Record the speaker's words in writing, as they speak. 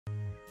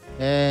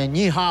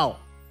ニーハオ、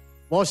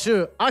我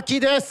是アキ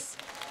です。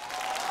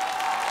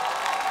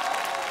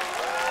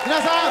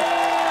皆さん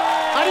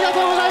ありが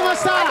とうございま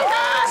した。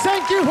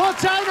Thank you for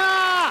China。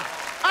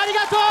あり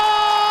がとう。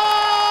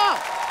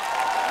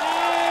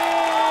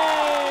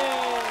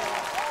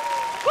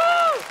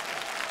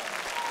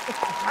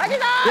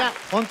いや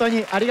本当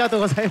にありがとう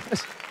ございま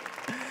した。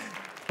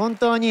本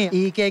当に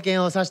いい経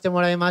験をさせて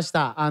もらいまし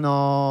た。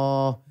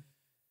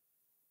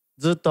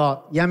ずっ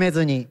とやめ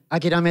ずに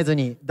諦めず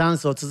にダン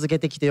スを続け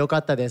てきてよか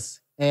ったで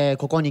す。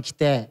ここに来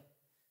て、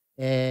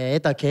得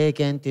た経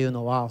験っていう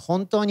のは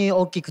本当に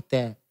大きく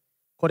て、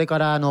これか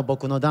らの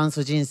僕のダン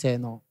ス人生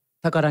の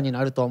宝に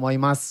なると思い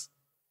ます。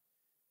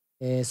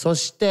そ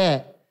し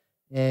て、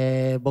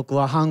僕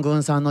は半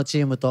軍さんのチ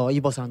ームとイ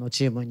ボさんの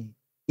チームに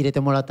入れて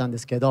もらったんで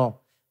すけど、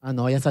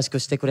優しく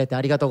してくれて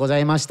ありがとうござ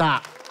いまし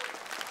た。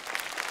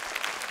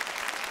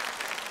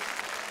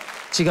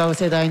違う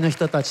世代の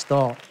人たち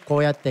とこ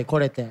うやって来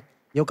れて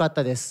よかっ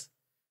たです。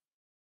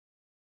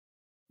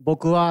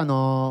僕は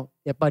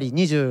やっぱり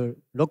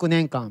26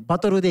年間バ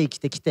トルで生き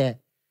てきて、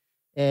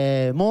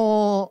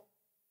もう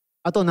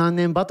あと何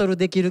年バトル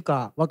できる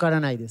かわから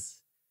ないで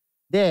す。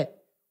で、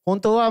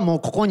本当はも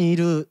うここにい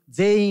る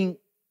全員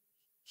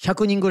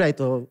100人ぐらい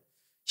と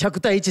100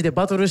対1で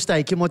バトルした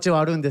い気持ちは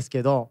あるんです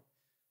けど、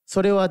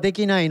それはで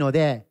きないの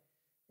で、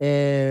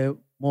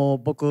もう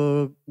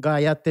僕が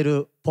やって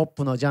るポッ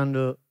プのジャン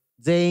ル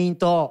全員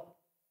と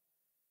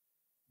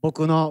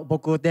僕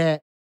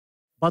で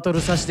バトル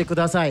させてく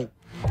ださい。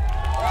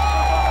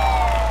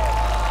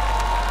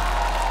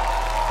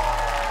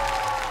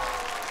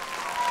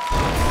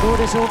どう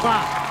でしょう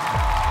か。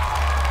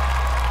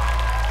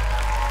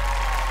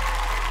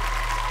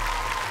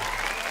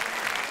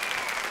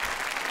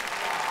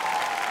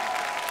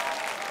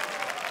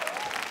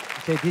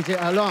Okay, DJ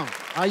Alon,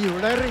 are you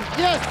ready?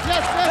 Yes, yes,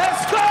 yes.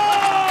 Let's go!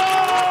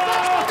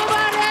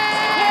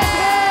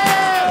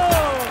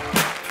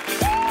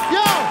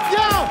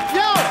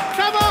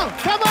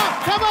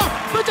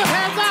 Put your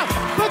hands up!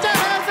 Put your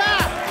hands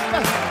up!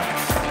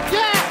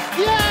 Yeah,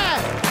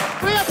 yeah!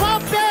 We are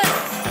pumping!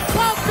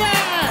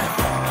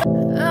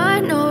 Pumping!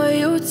 I know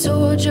you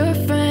told your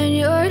friend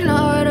you're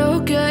not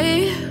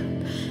okay.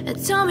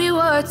 And tell me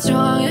what's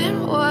wrong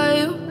and why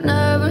you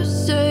never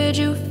said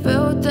you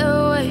felt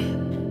that way.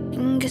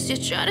 And guess you're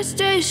trying to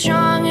stay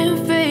strong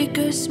and fake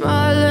a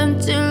smile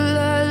until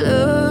I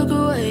look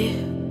away.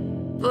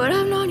 But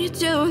I've known you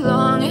too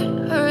long,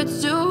 it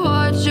hurts to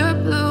watch your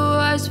blue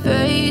eyes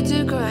fade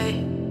to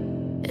gray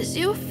as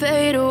you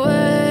fade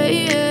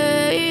away,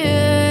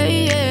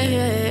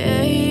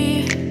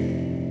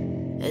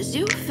 as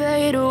you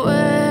fade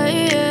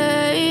away.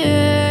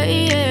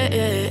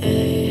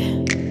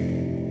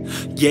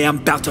 Yeah, I'm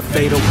about to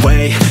fade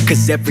away,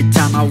 cause every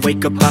time I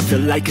wake up I feel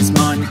like it's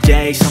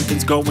Monday.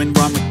 Something's going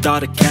wrong with all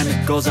the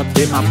chemicals up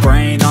in my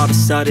brain. All of a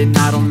sudden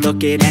I don't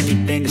look at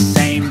anything the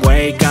same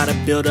way. Gotta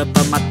build up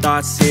of my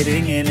thoughts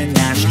sitting in an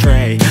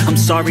ashtray. I'm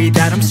sorry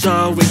that I'm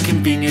so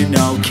inconvenient,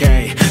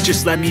 okay.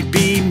 Just let me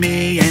be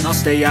me and I'll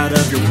stay out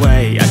of your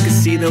way. I can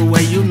see the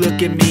way you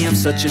look at me, I'm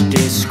such a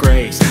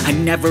disgrace. I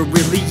never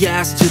really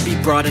asked to be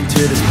brought into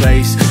this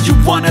place. You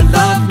wanna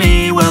love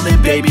me? Well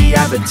then baby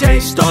have a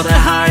taste. All the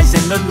highs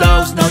and the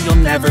lows, no you'll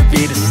never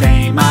be the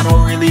same. I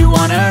don't really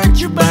wanna hurt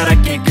you but I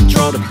can't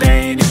control the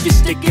pain. If you're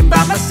sticking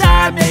by my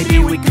side maybe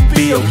we could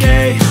be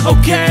okay.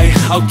 Okay,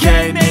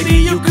 okay, maybe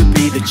you could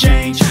be the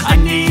change I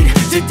need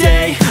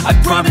today. I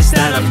promise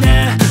that I've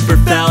never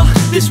felt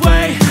this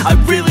way. I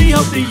really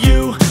hope that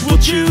you will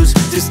choose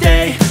to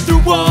stay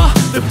through all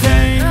the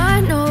pain.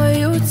 I know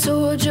you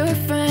told your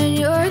friend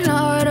you're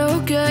not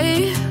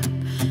okay.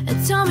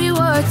 And tell me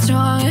what's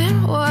wrong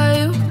and why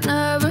you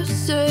never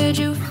said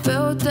you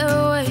felt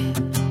that way.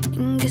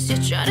 And guess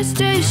you're trying to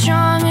stay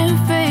strong and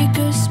fake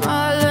a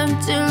smile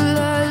until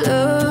I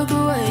look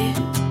away.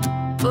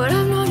 But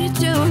I've known you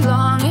too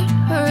long, it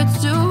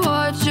hurts to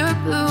watch your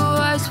blue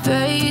eyes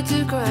fade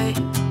to gray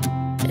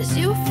as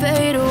you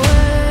fade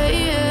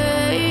away.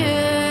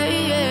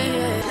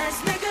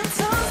 Let's make a toast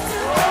to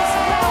those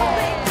who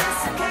make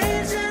this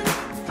occasion.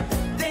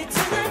 They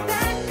turn their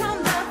back on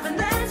love and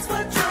that's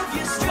what drove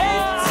you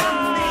straight to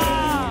me.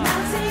 Now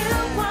to you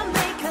I'll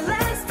make a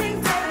lasting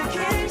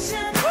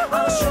dedication.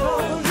 I'll show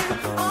you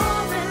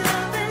all the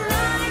love and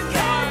life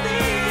can be.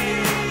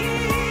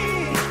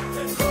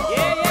 And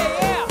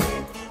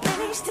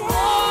each day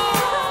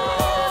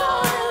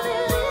I'll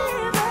deliver.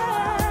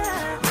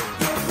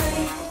 Your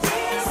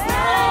greatest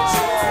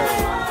actions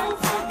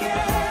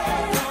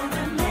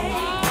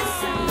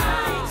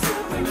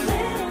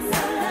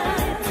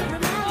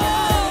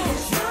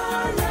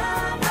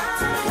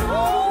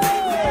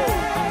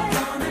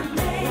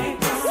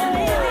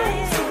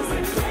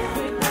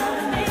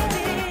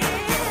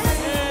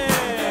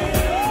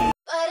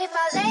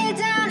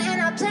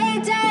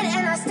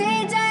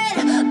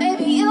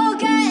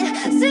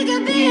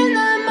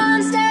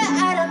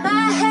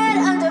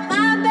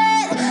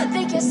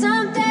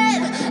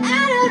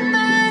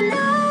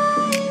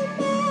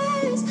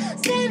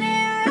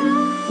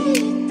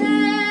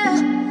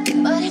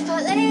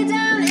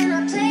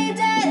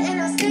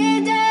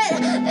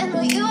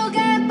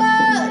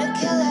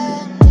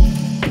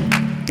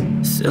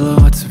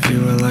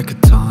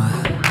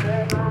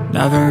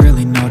Never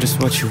really know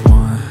just what you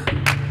want.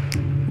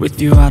 With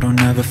you I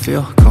don't ever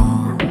feel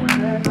calm.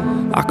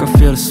 I can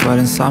feel the sweat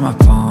inside my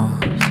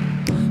palms.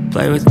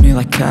 Play with me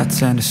like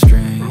cats and a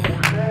string.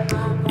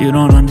 You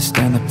don't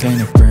understand the pain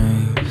it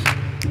brings.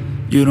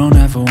 You don't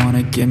ever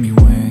wanna give me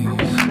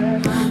wings.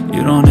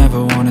 You don't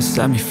ever wanna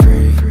set me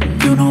free.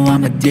 You know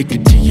I'm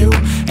addicted to you,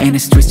 and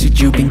it's twisted,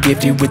 you've been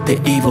gifted with the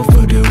evil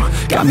voodoo.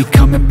 Got me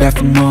coming back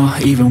for more,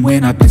 even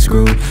when I've been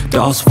screwed.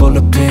 Dolls full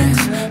of pins,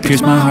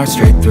 pierce my heart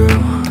straight through.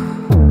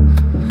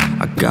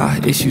 I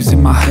got issues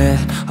in my head,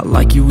 I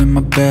like you in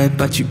my bed,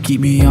 but you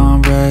keep me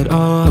on red.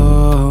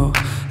 Oh,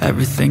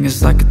 everything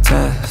is like a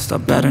test, I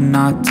better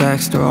not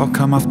text or I'll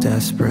come off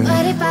desperate.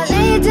 But if I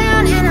lay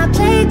down and I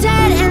play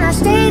dead and I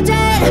stay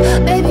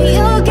dead, baby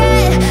you'll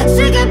get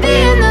sick of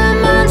being the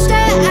monster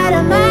out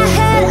of my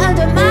head,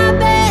 under my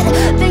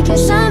bed, thinking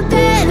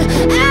something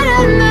out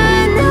of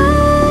my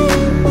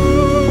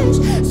nightmares,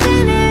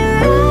 standing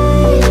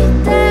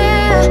right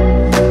there.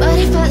 But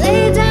if I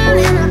lay down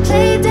and I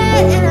play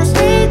dead and I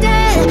stay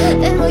dead,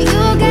 then will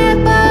you get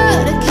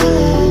bored of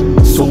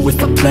killing? So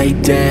if I play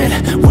dead,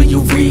 will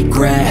you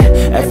regret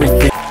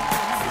everything?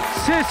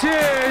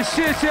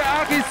 谢谢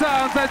阿 K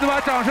桑，再次把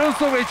掌声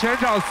送给全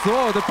场所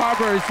有的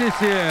barber， 谢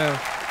谢。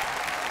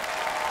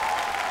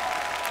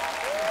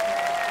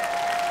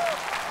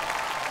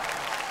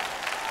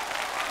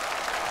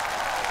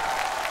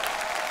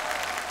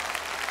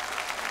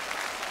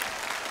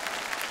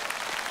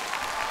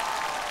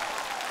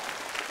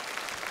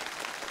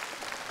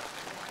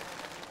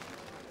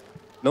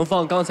能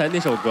放刚才那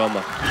首歌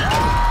吗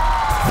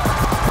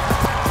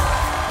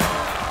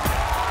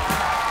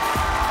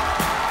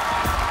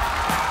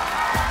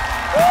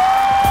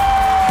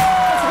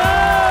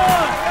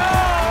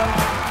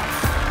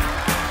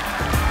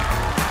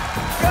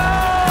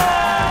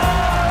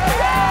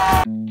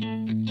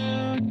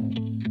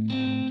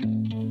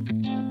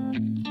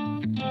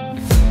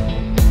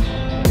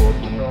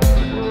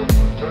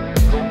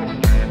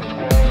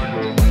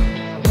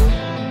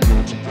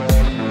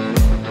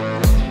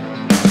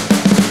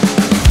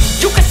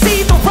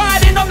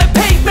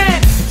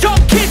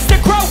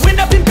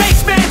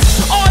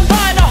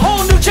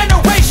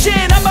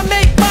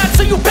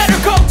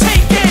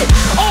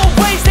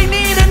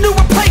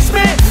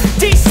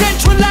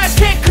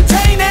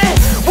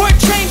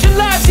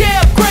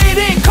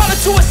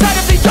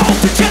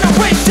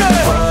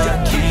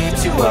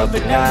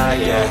？But now,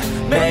 yeah,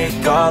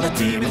 make all the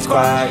demons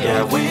quiet,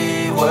 yeah,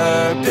 we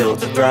were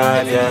built to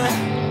thrive, yeah.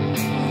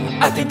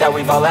 I think that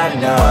we've all had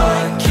enough.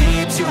 What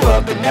keeps you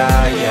up at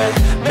night, yeah,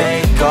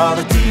 make all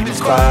the demons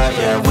quiet,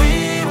 yeah,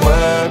 we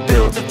were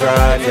built to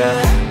thrive,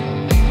 yeah.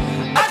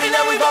 I think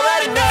that we've all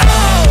had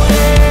enough,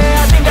 yeah,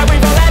 I think that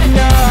we've all had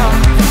enough.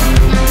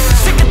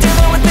 Sick of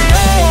dealing with the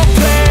old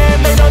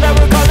plan, they know that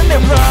we're calling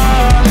it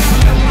wrong.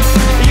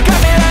 You got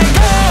me like,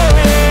 oh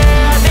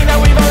yeah, I think that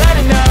we've all had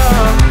enough.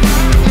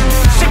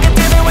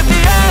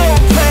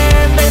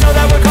 They know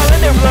that we're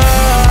calling it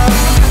love.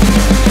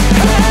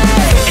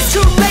 Hey, it's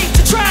too late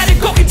to try to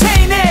go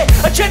contain it.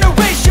 A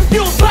generation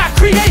fueled by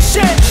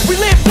creation. We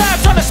live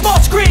lives on a small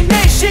screen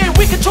nation.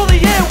 We control the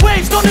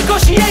airwaves, no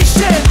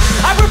negotiation.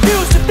 I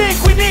refuse to think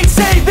we need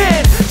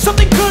saving.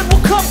 Something good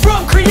will come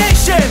from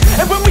creation.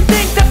 And when we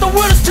think that the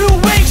world is too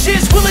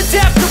anxious, we'll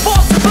adapt,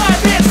 evolve,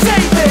 survive and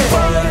save it.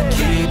 What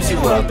keeps you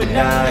up at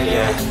night,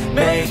 yeah,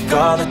 make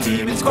all the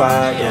demons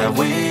quiet, yeah,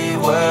 we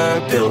were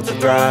built to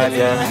thrive,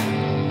 yeah.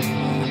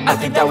 I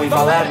think that we've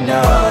all had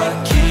enough.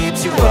 What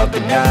keeps you up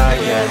at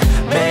night, yeah,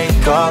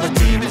 make all the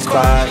demons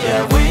quiet,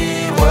 yeah,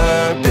 we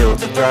were built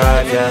to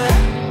thrive, yeah.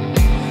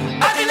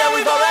 I think that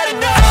we've all had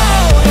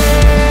enough,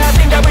 yeah, I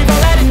think that we've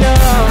all had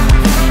enough.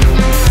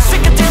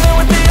 Sick of dealing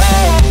with the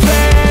old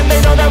plan, they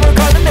know that we're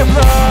calling it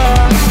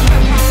wrong.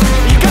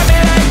 You got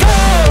me like,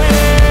 oh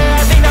yeah,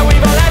 I think that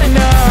we've all had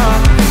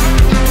enough.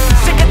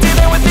 Sick of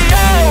dealing with the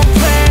old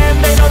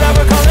plan, they know that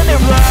we're calling it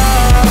wrong.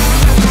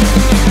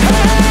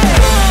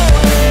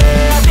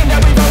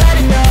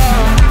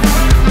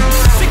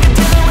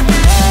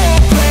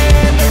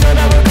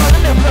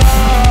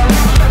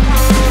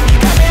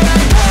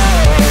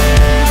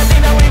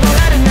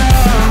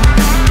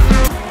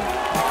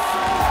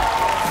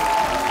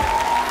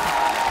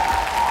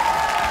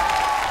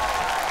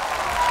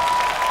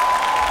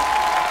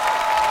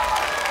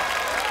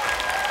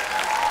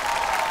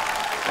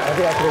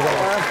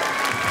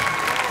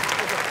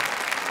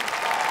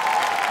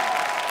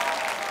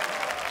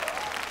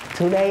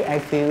 Today I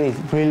feel it's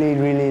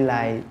really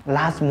like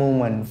last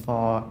moment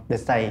for the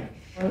site.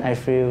 I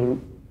feel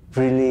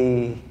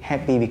really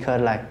happy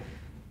because like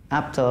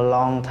after a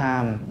long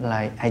time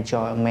like I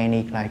joined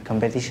many like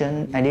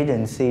competition. I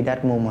didn't see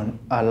that moment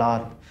a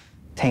lot.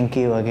 Thank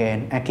you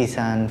again,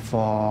 Aki-san,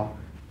 for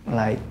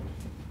like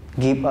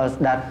give us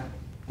that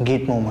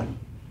good moment.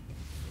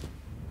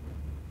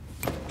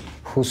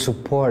 Who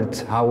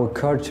supports our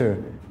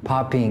culture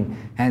popping,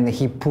 and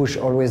he push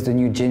always the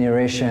new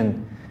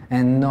generation,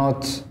 and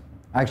not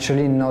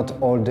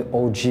all the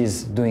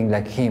OGs doing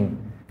like him.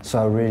 So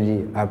I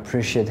really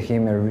appreciate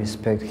him and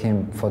respect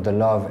him for the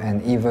love.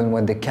 And even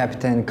when the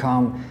captain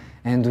come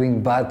and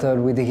doing battle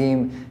with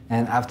him,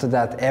 and after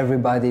that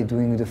everybody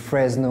doing the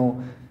Fresno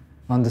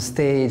on the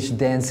stage,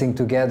 dancing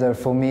together,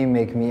 for me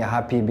make me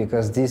happy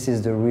because this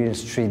is the real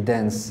street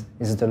dance,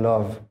 is the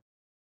love.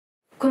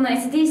 この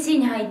SDC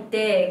に入っ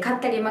て勝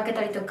ったり負け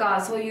たりと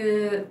かそう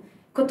いう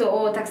こ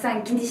とをたくさ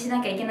ん気にしな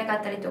きゃいけなか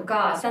ったりと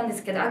かしたんで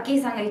すけど、アッキ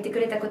ーさんが言ってく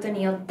れたこと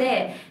によっ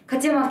て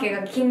勝ち負け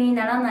が気に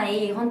ならな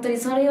い、本当に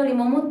それより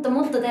ももっと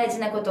もっと大事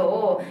なこと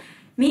を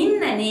みん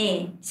な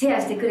にシェア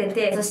してくれ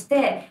て、そし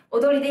て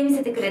踊りで見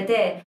せてくれ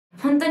て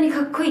本当に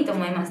かっこいいと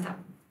思いました。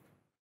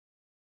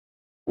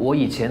我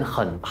以前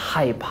很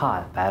害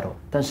怕 battle，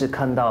 但是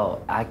看到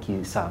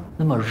Aki 上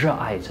那么热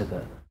爱这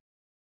个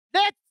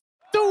Let's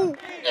do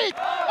it!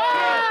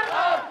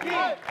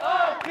 Aki!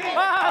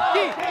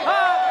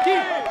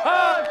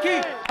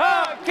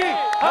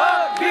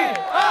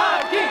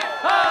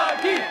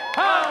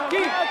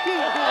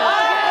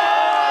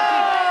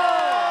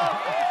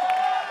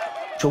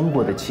 中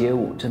国的街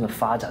舞真的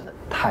发展的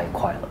太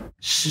快了，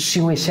是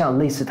因为像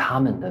类似他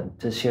们的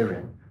这些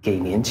人，给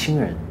年轻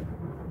人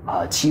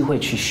机会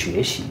去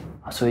学习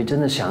所以真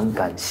的想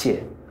感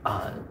谢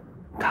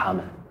他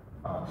们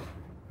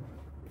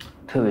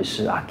特别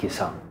是阿 K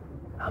桑，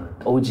他们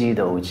OG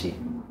的 OG。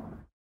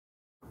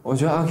我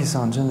觉得阿 K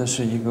桑真的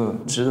是一个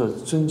值得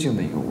尊敬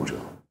的一个舞者，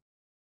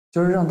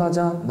就是让大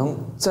家能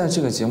在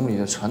这个节目里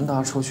的传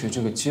达出去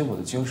这个街舞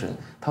的精神，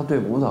他对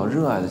舞蹈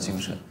热爱的精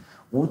神，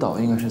舞蹈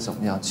应该是怎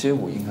么样，街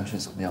舞应该是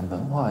怎么样，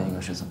文化应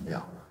该是怎么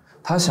样，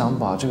他想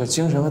把这个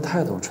精神和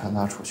态度传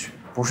达出去，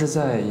不是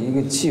在一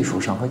个技术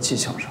上和技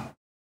巧上。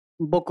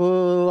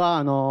僕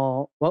は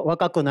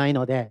若くない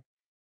ので、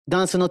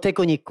ダンスのテ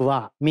クニック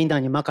はみん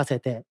なに任せ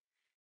て、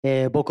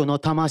僕の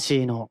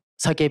魂の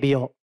叫び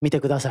を見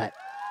てください。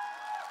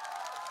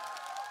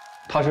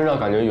他身上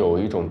感觉有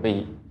一种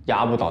被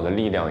压不倒的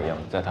力量一样，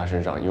在他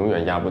身上永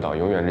远压不倒，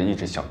永远是一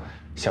直向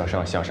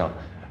上，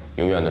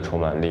永远的充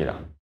满力量。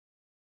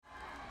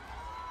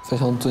非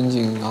常尊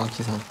敬阿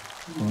K 桑，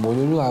我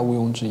觉得热爱毋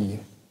庸置疑，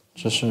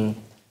只是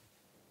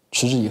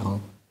持之以恒，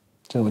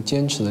这种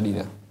坚持的力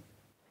量，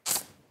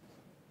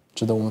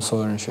值得我们所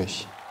有人学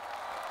习。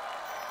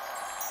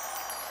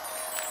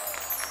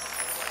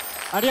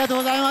ありがとう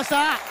ございまし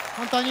た。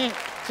本当に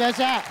シェア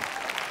シェア、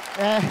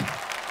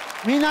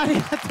みんなあり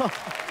がとう。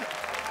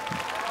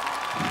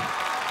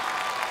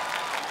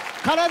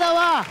体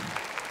は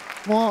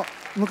も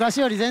う昔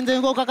より全然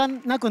動か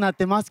なくなっ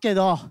てますけ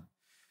ど、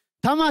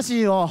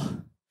魂を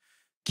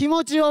気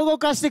持ちを動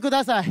かしてく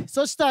ださい。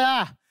そした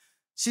ら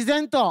自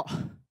然と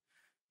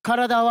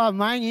体は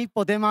前に一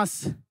歩出ま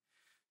す。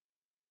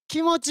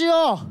気持ち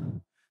を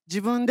自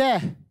分で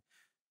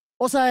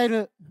抑え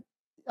る、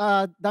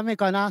ダメ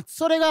かな。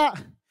それが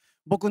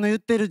僕の言っ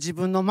てる自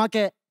分の負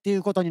けってい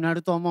うことにな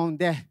ると思うん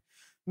で、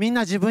みん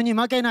な自分に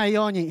負けない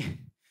ように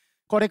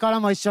これから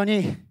も一緒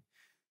に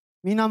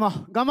みんなも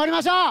頑張り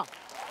ましょう。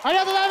あり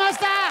がとうございまし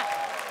た。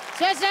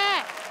シェシ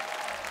ェ。